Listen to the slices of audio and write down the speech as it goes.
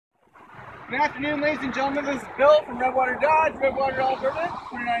Good afternoon, ladies and gentlemen. This is Bill from Redwater Dodge, Redwater, Alberta,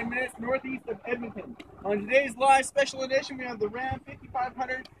 29 minutes northeast of Edmonton. On today's live special edition, we have the Ram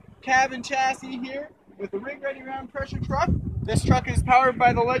 5500 cab and chassis here with the Rig Ready Ram pressure truck. This truck is powered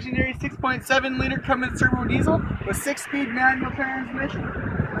by the legendary 6.7 liter Cummins turbo diesel with 6-speed manual transmission.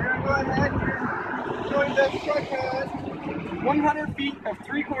 We're going to go ahead and show you that this truck has 100 feet of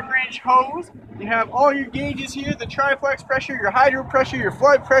 3/4 inch hose. You have all your gauges here, the triflex pressure, your hydro pressure, your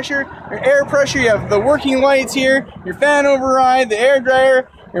flood pressure, your air pressure. You have the working lights here, your fan override, the air dryer,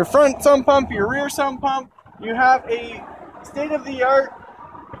 your front sump pump, your rear sump pump. You have a state-of-the-art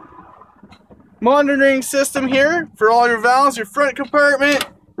monitoring system here for all your valves, your front compartment,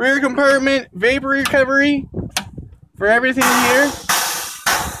 rear compartment, vapor recovery for everything here.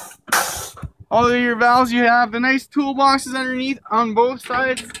 All of your valves, you have the nice toolboxes underneath on both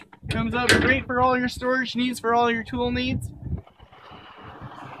sides. Comes up great for all your storage needs, for all your tool needs.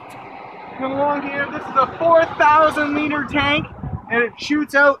 Come along here, this is a 4,000 liter tank and it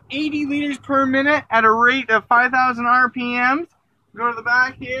shoots out 80 liters per minute at a rate of 5,000 RPMs. Go to the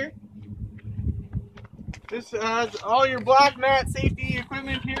back here. This has all your black mat safety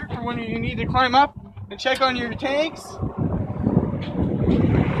equipment here for when you need to climb up and check on your tanks.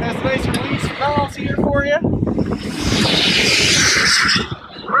 Has nice release valves here for you.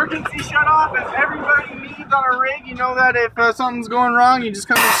 Emergency shut off is everybody needs on a rig. You know that if something's going wrong, you just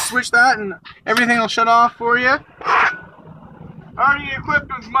come and switch that and everything will shut off for you. Already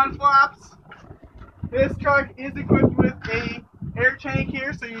equipped with mud flaps. This truck is equipped with a air tank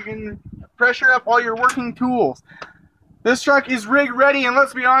here so you can pressure up all your working tools. This truck is rig ready, and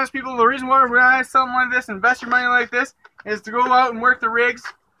let's be honest people, the reason why we're going to something like this, invest your money like this, is to go out and work the rigs,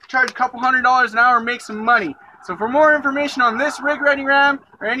 charge a couple $100 an hour, and make some money. So for more information on this Rig Ready Ram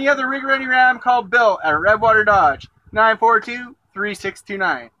or any other Rig Ready Ram, call Bill at Redwater Dodge,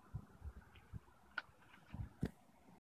 942-3629.